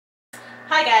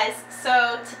Hi guys,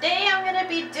 so today I'm going to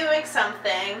be doing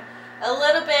something a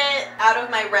little bit out of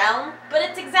my realm, but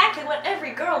it's exactly what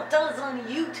every girl does on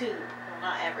YouTube. Well,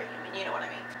 not every, you know what I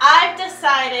mean. I've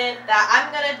decided that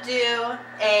I'm going to do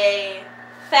a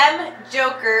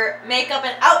Fem-Joker makeup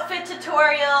and outfit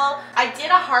tutorial. I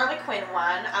did a Harley Quinn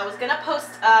one. I was going to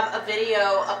post a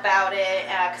video about it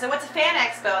because I went to Fan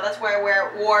Expo. That's where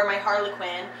I wore my Harley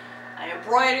Quinn. I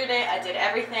embroidered it, I did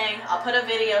everything. I'll put a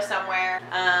video somewhere.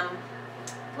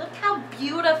 Look how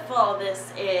beautiful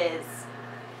this is.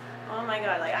 Oh my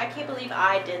god, like I can't believe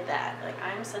I did that. Like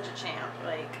I'm such a champ.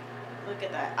 Like look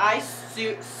at that. I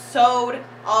sewed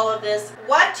all of this.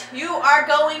 What you are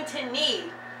going to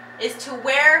need is to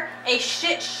wear a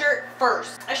shit shirt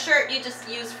first. A shirt you just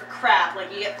use for crap, like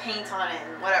you get paint on it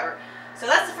and whatever. So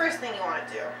that's the first thing you want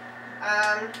to do.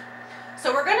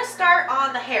 So we're gonna start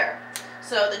on the hair.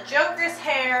 So the Joker's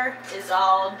hair is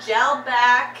all gel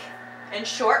back and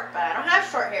short, but I don't have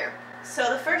short hair.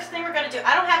 So the first thing we're going to do,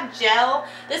 I don't have gel.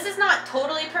 This is not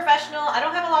totally professional. I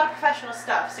don't have a lot of professional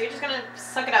stuff, so you're just going to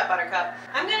suck it up, Buttercup.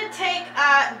 I'm going to take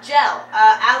gel,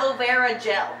 aloe vera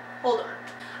gel. Hold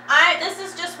on. This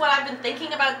is just what I've been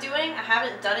thinking about doing. I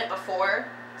haven't done it before,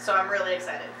 so I'm really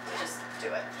excited to just do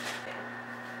it.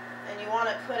 And you want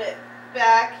to put it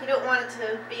back. You don't want it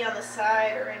to be on the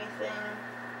side or anything.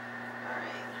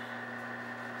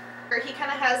 He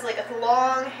kind of has like a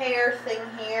long hair thing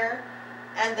here,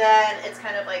 and then it's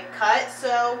kind of like cut,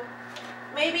 so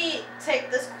maybe take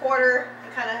this quarter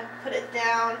and kind of put it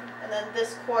down, and then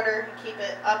this quarter and keep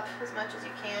it up as much as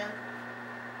you can.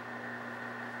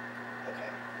 Okay,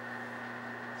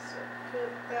 so put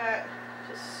that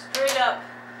just straight up.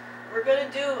 We're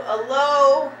gonna do a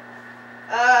low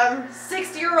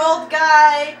 60-year-old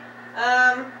guy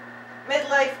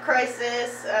midlife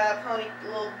crisis, pony,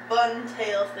 little bun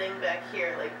tail thing back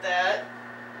here like that.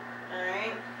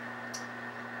 Alright.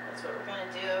 That's what we're going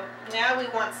to do. Now we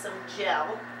want some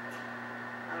gel.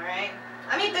 Alright.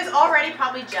 I mean, there's already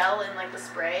probably gel in like the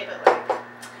spray, but like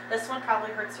this one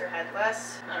probably hurts your head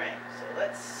less. Alright, so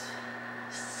let's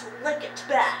slick it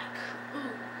back. Ooh.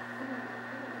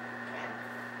 Okay.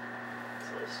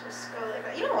 So let's just go like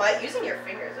that. You know what? Using your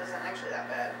fingers isn't actually that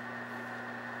bad.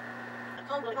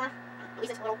 At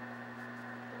least it's a little.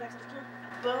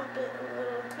 Bump it a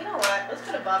little. You know what? Let's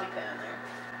put a bobby pin in there.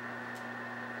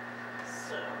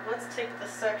 So let's take the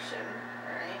section,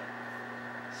 right?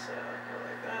 So go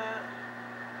like that.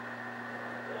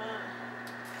 Go like that.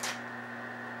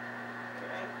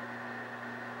 Okay.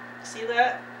 See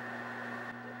that?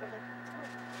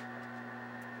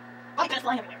 Oh, you kind of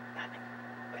flying everywhere.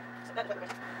 Okay. So that's what we're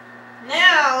doing.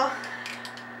 Now,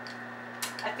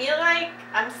 I feel like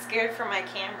I'm scared for my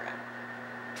camera.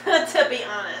 To be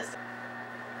honest.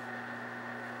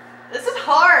 This is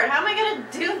hard. How am I going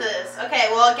to do this? Okay,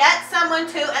 well, get someone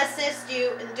to assist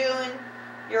you in doing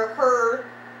your hair.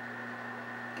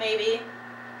 Maybe.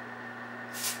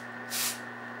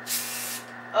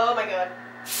 Oh my god.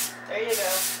 There you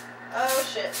go. Oh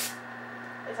shit.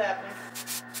 It's happening.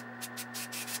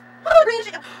 Oh, green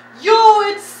shit. Yo,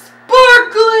 it's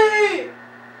sparkly!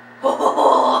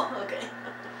 Oh, okay.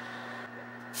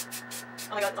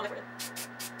 Oh my god, it's on my forehead.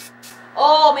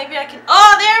 Oh, maybe I can.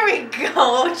 Oh, there we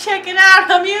go. Check it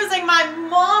out. I'm using my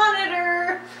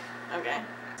monitor. Okay.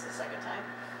 It's the second time.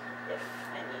 If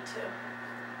I need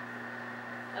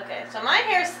to. Okay, so my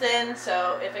hair's thin,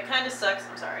 so if it kind of sucks,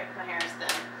 I'm sorry. My hair is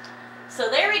thin. So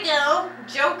there we go.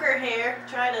 Joker hair.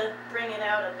 Try to bring it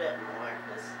out a bit more.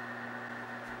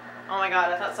 Oh my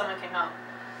god, I thought someone came home.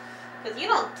 Because you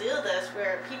don't do this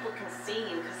where people can see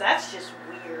you, because that's just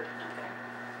weird. Okay.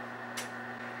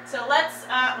 So let's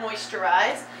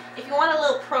moisturize. If you want a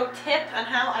little pro tip on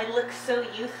how I look so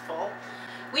youthful,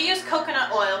 we use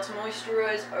coconut oil to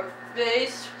moisturize our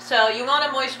face. So you want to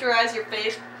moisturize your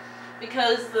face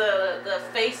because the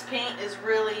face paint is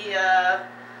really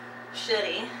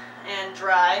shitty and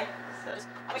dry. So just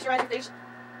moisturize your face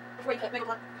before you put makeup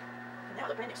on. And now it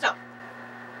looks brand new. So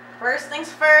first things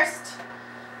first,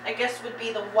 I guess would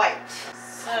be the white.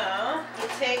 So you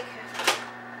take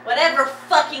whatever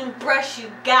fucking brush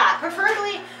you got.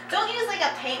 Preferably, don't use like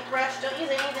a paintbrush. Don't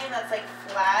use anything that's like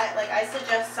flat. Like I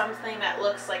suggest something that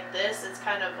looks like this. It's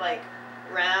kind of like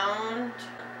round.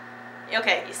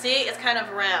 Okay, you see? It's kind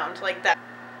of round like that.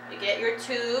 You get your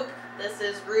tube. This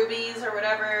is rubies or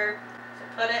whatever.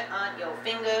 So put it on your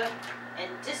finger and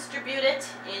distribute it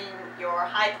in your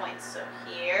high points. So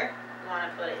here, you want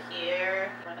to put it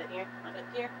here. You want to put it here. You want to put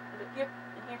it here. You want to put it here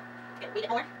and here. Okay, weight it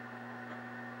more.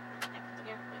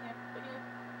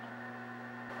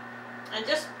 And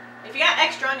just, if you got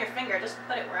extra on your finger, just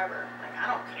put it wherever. Like, I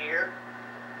don't care.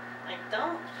 Like,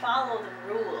 don't follow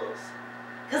the rules.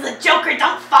 Because the Joker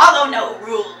don't follow no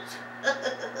rules.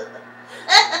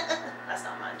 That's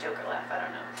not my Joker laugh, I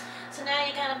don't know. So now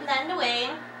you gotta blend away.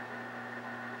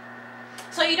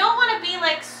 So you don't want to be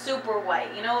like super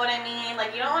white, you know what I mean?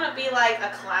 Like you don't want to be like a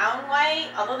clown white,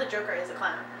 although the Joker is a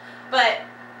clown. But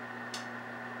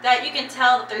that you can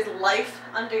tell that there's life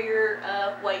under your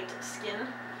white skin.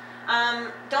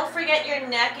 Don't forget your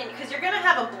neck, and because you're going to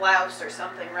have a blouse or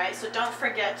something, right? So don't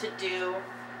forget to do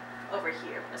over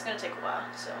here. It's going to take a while,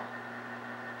 so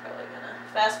probably going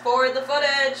to fast forward the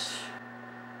footage.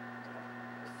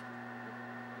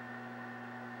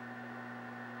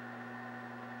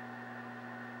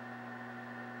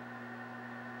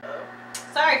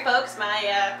 Sorry folks,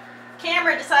 my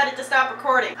camera decided to stop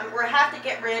recording. We have to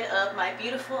get rid of my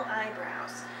beautiful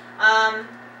eyebrows.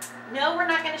 No, we're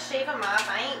not going to shave them off.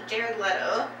 I ain't Jared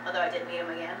Leto, although I did meet him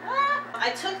again. I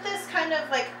took this kind of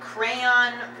like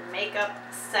crayon makeup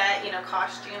set, you know,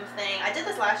 costume thing. I did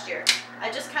this last year.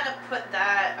 I just kind of put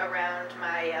that around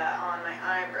my, on my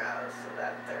eyebrows so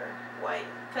that they're white.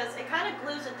 Because it kind of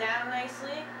glues it down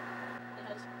nicely.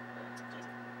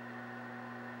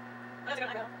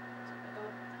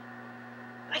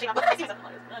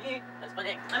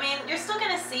 I mean, you're still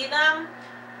gonna see them,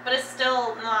 but it's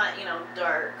still not, you know,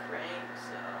 dark, right?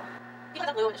 So. People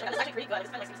have blue and this is actually pretty good. I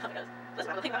just kind of like stuff because this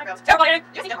is the thing about eyebrows. Terrible lighting.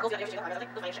 You see them? You see them?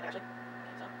 The funny shit actually.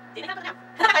 So, see, they have them now.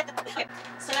 Okay.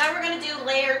 So now we're gonna do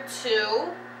layer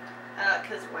 2.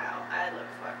 Cause wow, I look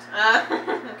fucked.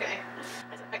 Okay.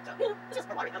 This is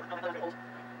for water. I'm old.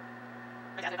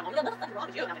 My dad's like, nothing wrong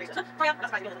with you. I'm not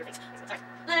surprised you look at your face. Sorry.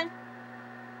 Then.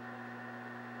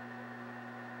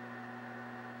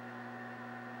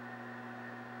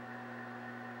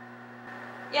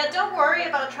 Yeah, don't worry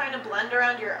about trying to blend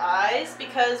around your eyes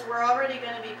because we're already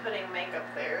going to be putting makeup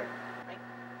there.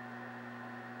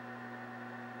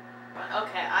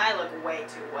 Okay, I look way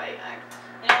too white.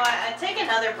 You know what? I take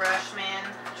another brush, man,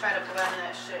 and try to blend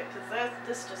that shit because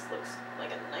this just looks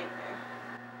like a nightmare.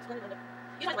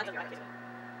 You might blend up your eyes,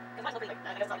 because mine's looking like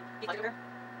I guess not. You like sugar?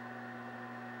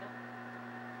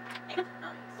 No.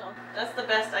 So that's the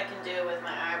best I can do with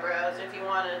my eyebrows. If you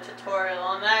want a tutorial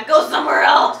on that, go somewhere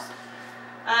else.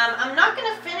 I'm not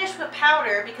going to finish with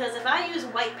powder because if I use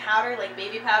white powder, like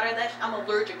baby powder, I'm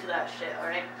allergic to that shit,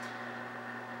 alright?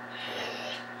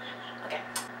 Okay,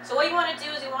 so what you want to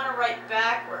do is you want to write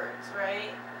backwards,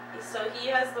 right? So he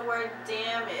has the word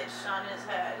damage on his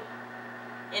head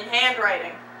in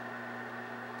handwriting.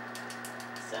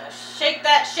 So shake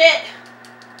that shit.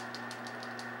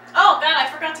 Oh god, I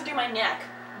forgot to do my neck.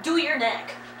 Do your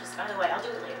neck. Just by the way, I'll do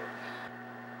it later.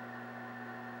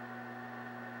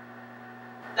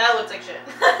 That looks like shit.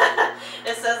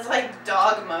 It says like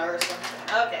dogma or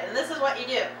something. Okay, and this is what you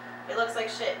do. It looks like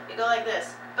shit. You go like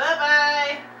this.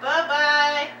 Bye-bye.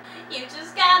 Bye-bye. You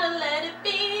just gotta let it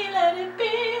be, let it be,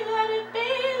 let it be,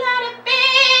 let it be,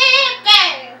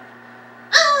 babe.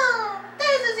 Oh,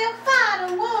 this is your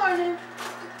final warning.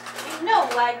 You know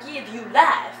I give you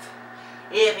life.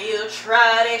 If you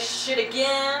try this shit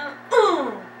again,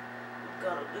 you're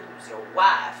gonna lose your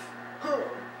wife.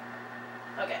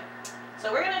 Okay.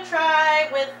 So we're going to try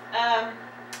with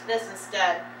this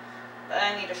instead, but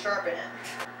I need to sharpen it.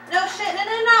 No shit, no.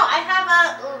 I have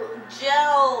a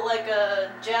gel, like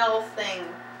a gel thing,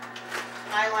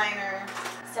 eyeliner.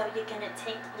 So you're going to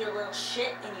take your little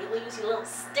shit and you lose your little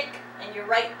stick and you're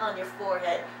right on your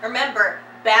forehead. Remember,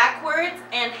 backwards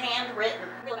and handwritten.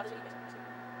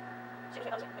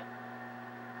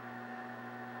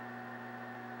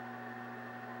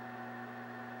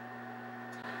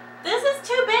 This is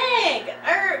too big.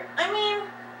 I mean,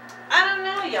 I don't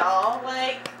know, y'all.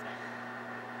 Like,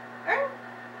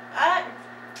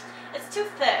 it's too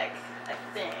thick, I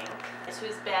think. Guess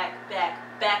who's back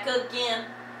again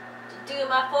to do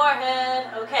my forehead.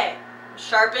 Okay,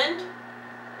 sharpened,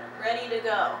 ready to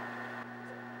go.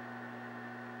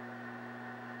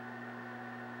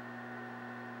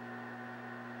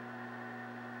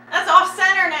 That's off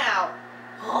center now.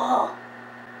 Oh.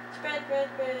 Spread.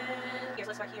 Here's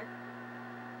let's start here.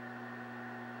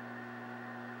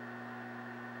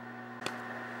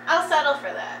 I'll settle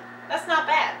for that. That's not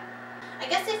bad. I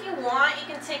guess if you want, you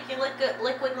can take your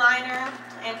liquid liner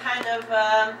and kind of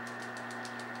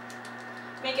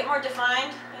make it more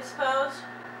defined, I suppose.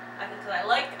 Because I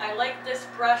like this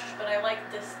brush, but I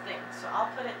like this thing, so I'll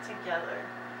put it together.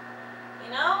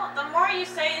 You know, the more you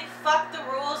say fuck the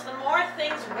rules, the more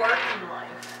things work in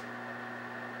life.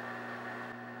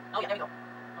 Oh yeah, there we go.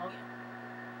 Oh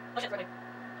yeah. Push it further.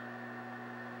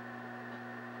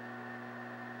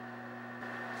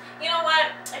 You know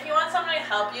what? If you want somebody to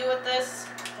help you with this,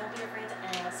 don't be afraid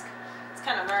to ask. It's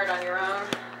kind of hard on your own,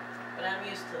 but I'm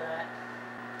used to that.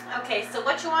 Okay, so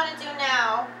what you want to do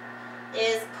now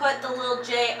is put the little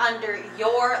J under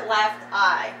your left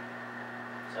eye.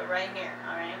 So right here,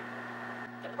 alright?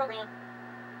 Get the program.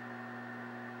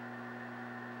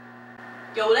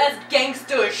 Yo, that's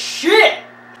gangster shit!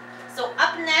 So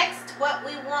up next, what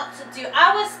we want to do,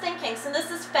 I was thinking, so this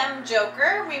is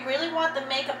Fem-Joker, we really want the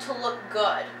makeup to look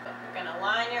good. We're gonna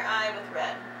line your eye with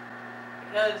red.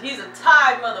 Because he's a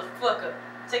tired motherfucker,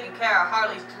 taking care of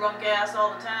Harley's drunk ass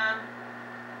all the time.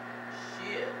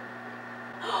 Shit.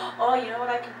 Oh, you know what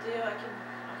I can do?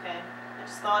 Okay, I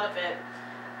just thought of it.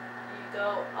 You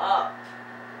go up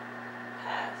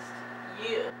past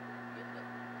you.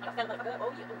 Oh, yeah.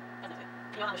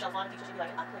 You know how Michelle Pfeiffer teaches you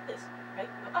like up like this, right?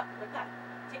 Go up like that.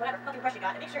 Take whatever fucking brush you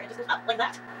got and make sure it just goes up like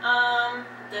that.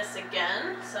 This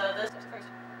again. So this first.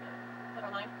 Put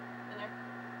our line in there.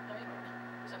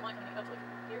 So line coming up to like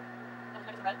here. Next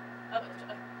to red. Oh,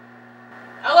 okay.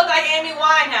 I look like Amy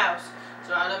Winehouse.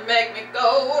 Trying to make me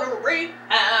go to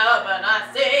rehab, and I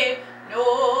say no.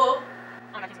 Oh,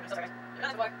 I can't see so sorry guys.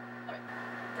 That's the Alright.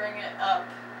 Bring it up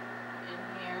in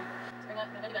here. Bring that,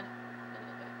 bend. Bring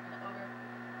that over.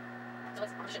 So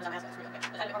let's put the shit in my ass. Okay. Let's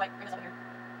add a bit more light. Bring this up here.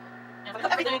 And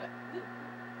fuck everything. Woo.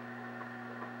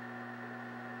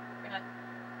 Bring that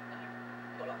down here.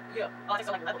 Yeah. Oh, it takes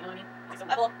so like level, you know what I mean? It takes so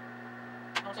level. You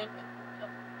know what I'm saying?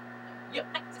 Yeah.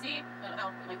 Yeah. See? I don't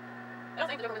know. I don't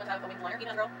think the Joker really does have a winged liner. He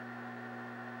does, girl.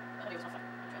 Oh, he was on fire.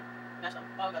 Match them.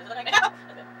 Oh, God. Is that right now?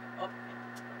 That's good. Oh, okay.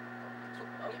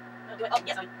 Oh, yeah. Do it. Oh,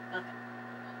 yes, honey. Okay.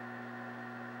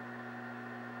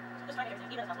 Just trying to get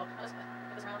everything even as possible. I'll just put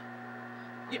this around.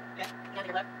 Yeah. Yeah. You gotta take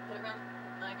your left. Put it around.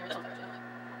 Like, here. This one's better, actually.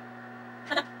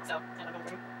 So, I'm going to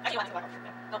go actually, you want to take the black over.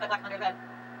 No, that black under red.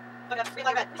 Fuck it up. Read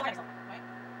like red. Please don't hurt yourself. Right?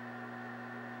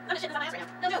 None of shit is on my ass right now.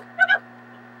 No, no. No, no.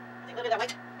 Take a little bit of that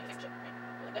white. Make it fix the shit. Right?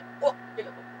 Like that. Oh, here you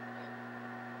go.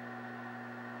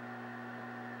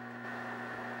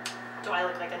 Do I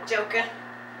look like a joker?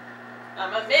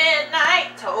 I'm a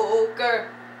midnight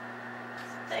toker.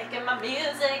 Taking my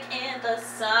music in the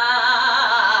sun.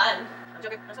 I'm a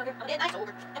joker. I'm a smoker. I'm a midnight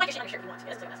toker. And I can shit on your shirt if you want to.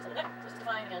 Yes, it's a little bit. So this is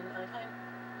define again. Define.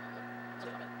 This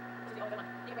is the only good one.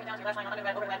 You can bring it down to your left line on under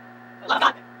red, over red. Oh, love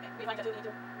God. Okay. Redefine tattoo. You need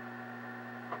to.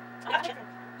 I got shit.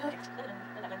 Okay.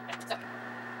 So,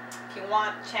 if you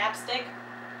want chapstick,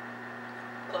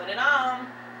 put it on.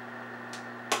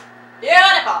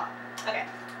 Beautiful. Okay.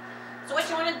 So what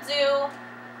you want to do,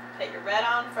 put your red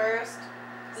on first.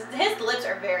 His lips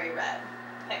are very red.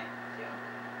 Okay.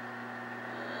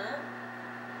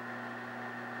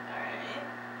 Alright.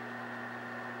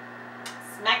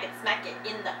 Smack it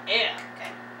in the air.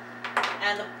 Okay.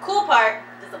 And the cool part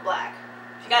is the black.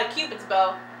 If you got a Cupid's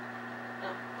bow,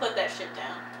 put that shit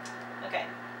down. Okay.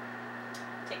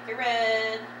 Take your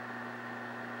red,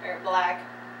 or black,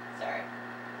 sorry.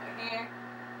 Over here,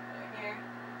 over here.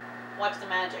 Watch the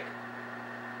magic.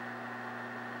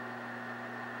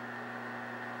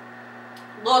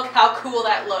 Look how cool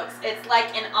that looks. It's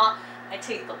like an my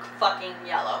teeth look fucking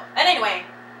yellow. And anyway,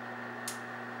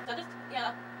 so just,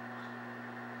 yeah,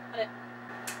 put it,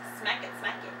 smack it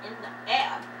in the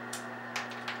air.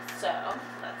 So,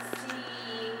 let's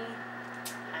see,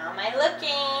 how am I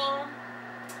looking?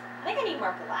 I think I need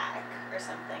more black or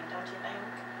something, don't you think?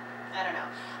 I don't know.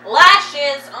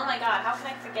 Lashes! Oh my god, how can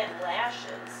I forget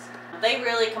lashes? They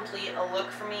really complete a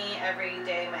look for me every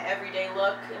day. My everyday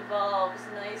look involves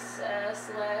nice ass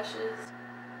lashes.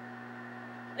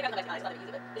 I think I'm nice eyes, not easy,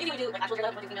 but it's easy when you do like actual hair,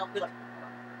 when you do female, good look.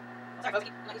 I'm sorry, folks,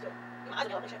 I'm not used to it. My eyes are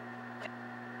yellow, shit. Okay.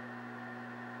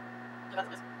 So that's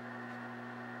nice.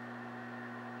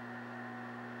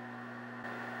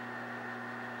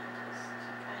 Just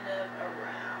kind of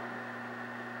around.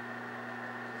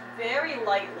 Very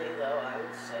lightly though, I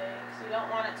would say. Because you don't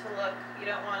want it to look, you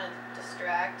don't want to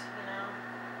distract, you know?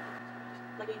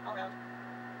 Lightly all around.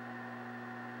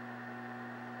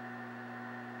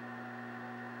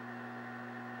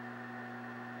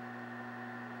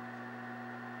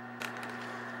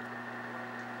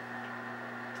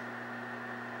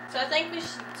 So I think we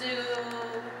should do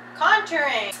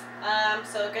contouring.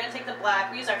 So we're gonna take the black,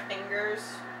 we use our fingers.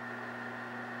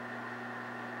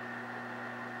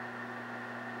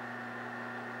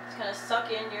 Just kind of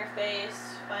suck in your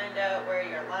face, find out where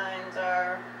your lines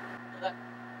are. Look.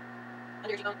 Under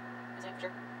your cheekbone, is it for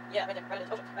sure? Yeah, right there, right there.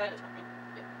 Oh, right there.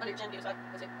 Yeah. Under your chin, be side.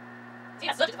 Let's see. See,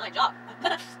 that's such a fine job.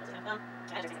 Let's see, can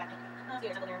I just take that? See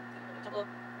your temple here. Temple.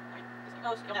 Alright, just your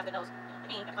nose. You don't have a good nose. Like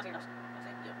me, you have to contour your nose. Let's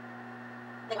see. Yeah.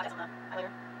 Think about this on the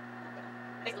highlighter.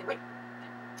 Basically, great.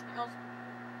 Okay. Your nose.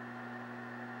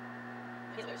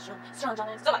 He's very strong on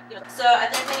it. So I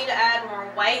think we need to add more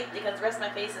white because the rest of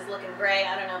my face is looking gray.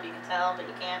 I don't know if you can tell, but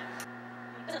you can't.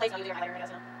 This is a place where you do your highlighter, I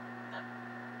guess, you know.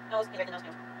 Nose, he's right in the nose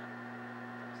too.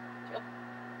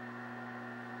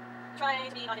 Trying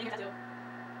to be not in here tattoo. Yeah,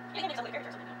 you can make some weird character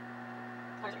or something.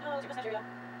 Corners of your nose, your mustache area.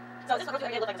 So this is what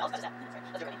really look like themselves. That's just that.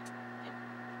 That's your chin.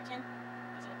 Your chin.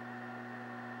 That's it.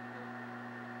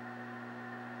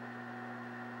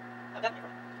 Oh, definitely.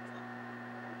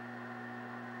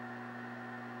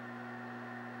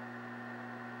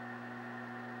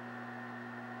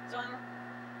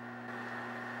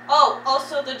 Oh,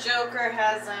 also the Joker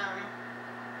has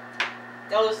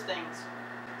those things.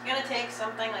 You're gonna take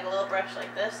something like a little brush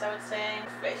like this, I would say,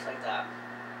 face like that.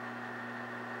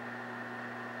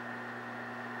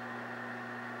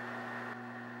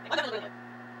 I'm definitely doing it.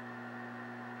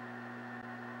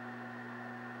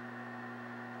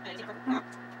 And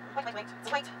it's white.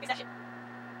 It's white. Fix that shit.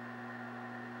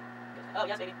 Oh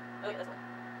yes, baby. Oh yeah, that's one.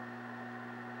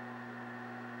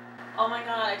 Oh my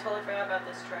god, I totally forgot about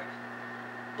this trick.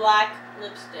 Black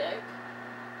lipstick.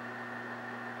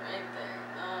 Right there.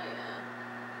 Oh yeah.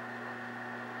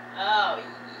 Oh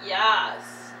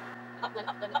yes. Up, then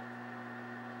up, then up.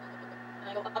 And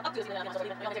I go up to the ceiling.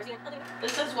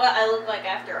 This is what I look like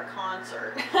after a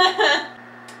concert.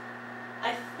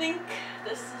 I think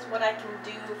this is what I can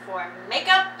do for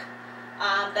makeup.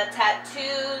 The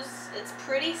tattoos, it's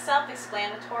pretty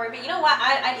self-explanatory, but you know what?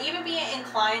 I'd even be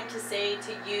inclined to say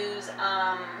to use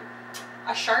a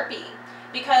Sharpie,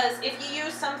 because if you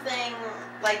use something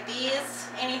like these,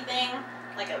 anything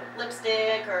like a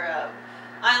lipstick or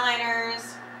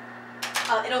eyeliners,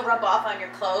 it'll rub off on your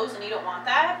clothes, and you don't want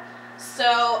that.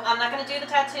 So I'm not going to do the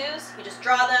tattoos. You just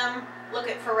draw them, look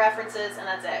for references, and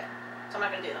that's it. So I'm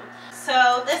not going to do them.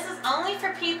 So this is only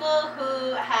for people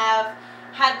who have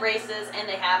had braces and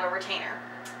they have a retainer.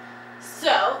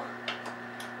 So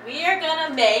we are going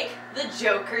to make the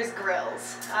Joker's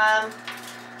grills.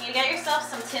 You get yourself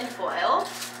some tin foil.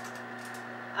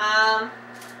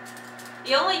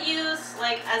 You only use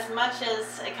like as much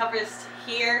as it covers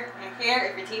here and here.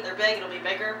 If your teeth are big, it'll be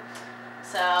bigger.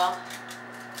 So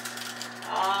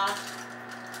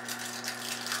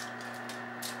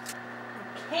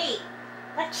okay,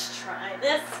 let's try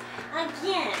this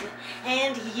again.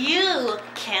 And you,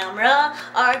 camera,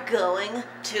 are going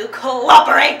to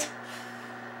cooperate.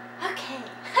 Okay.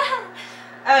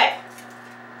 Okay.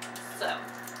 So,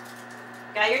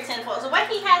 got your tin foil. So what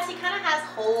he kind of has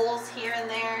holes here and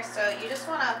there. So you just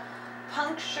want to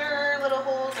puncture little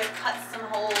holes or cut some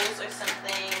holes or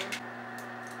something.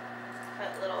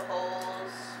 Cut little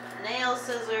holes with nail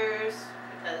scissors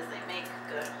because they make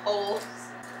good holes.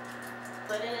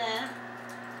 Put it in.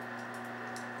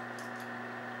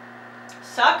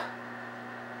 Suck.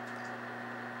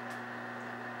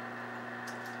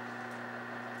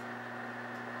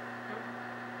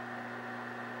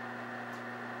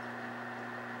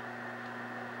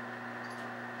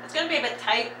 It's going to be a bit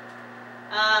tight.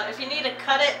 If you need to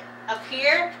cut it up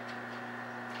here,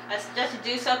 I suggest you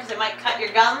do so because it might cut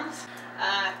your gums.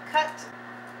 Cut.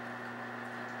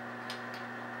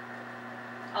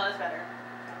 Oh, that's better.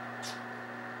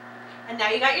 And now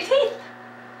you got your teeth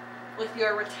with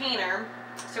your retainer.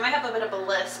 So you might have a bit of a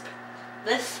lisp.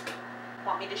 Lisp.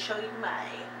 Want me to show you my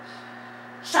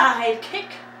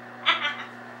sidekick?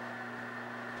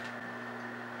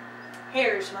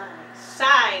 Here's my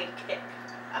sidekick.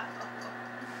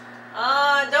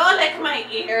 Oh, don't lick my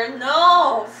ear.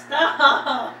 No,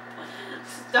 stop.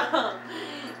 Stop.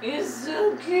 You're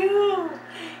so cute.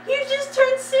 You just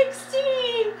turned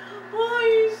 16.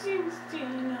 Oh, you're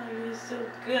 16. Oh, you're so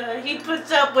good. He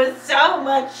puts up with so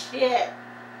much shit.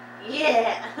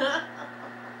 Yeah.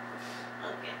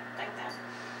 Okay, back down.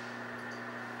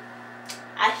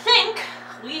 I think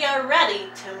we are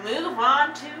ready to move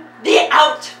on to the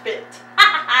outfit.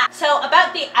 So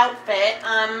about the outfit,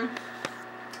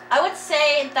 I would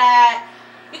say that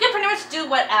you can pretty much do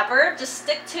whatever. Just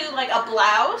stick to like a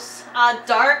blouse,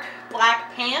 dark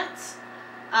black pants,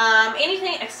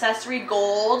 anything accessory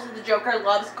gold. The Joker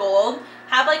loves gold.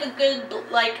 Have like a good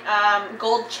like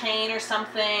gold chain or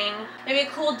something. Maybe a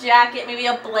cool jacket, maybe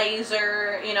a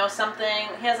blazer, you know, something.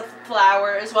 He has a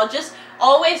flower as well. Just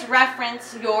always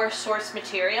reference your source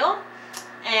material.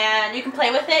 And you can play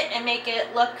with it and make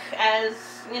it look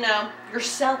as, you know,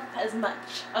 yourself as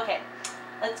much. Okay,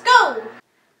 let's go!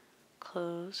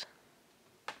 Clothes.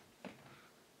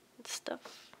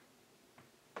 Stuff.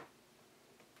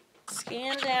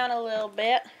 Scan down a little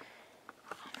bit.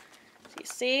 So you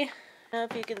see? I don't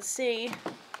know if you can see,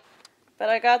 but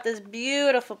I got this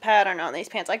beautiful pattern on these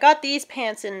pants. I got these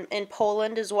pants in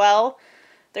Poland as well.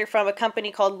 They're from a company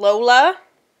called Lola.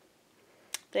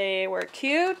 They were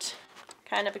cute,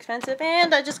 kind of expensive,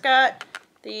 and I just got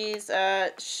these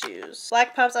shoes.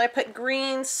 Black pumps, I put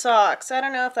green socks. I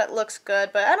don't know if that looks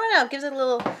good, but I don't know. It gives it a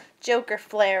little Joker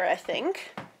flair, I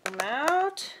think. Them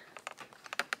out.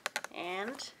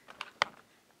 And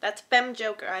that's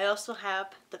Fem-Joker. I also have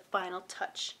the final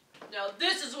touch. Now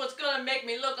this is what's gonna make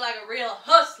me look like a real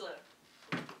hustler.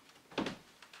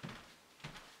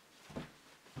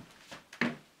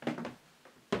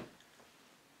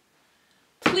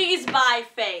 Please buy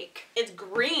fake. It's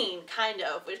green, kind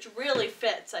of, which really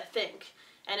fits, I think.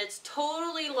 And it's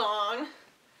totally long.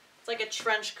 It's like a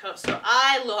trench coat. So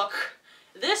I look,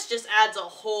 this just adds a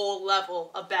whole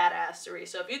level of badassery.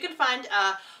 So if you can find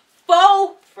a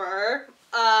faux fur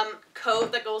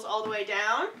coat that goes all the way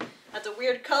down, that's a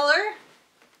weird color,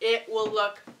 it will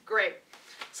look great.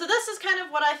 So this is kind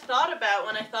of what I thought about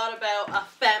when I thought about a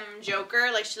Fem-Joker.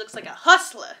 Like, she looks like a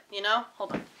hustler, you know?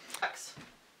 Hold on.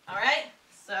 Alright,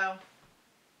 so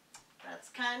that's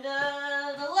kind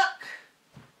of the look,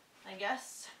 I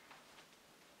guess.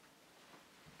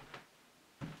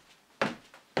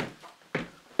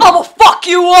 I will fuck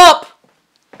you up!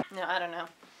 No, I don't know.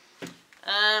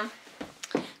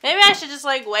 Maybe I should just,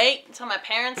 like, wait until my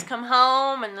parents come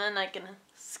home and then I can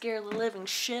scare the living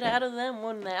shit out of them.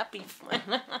 Wouldn't that be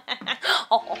fun?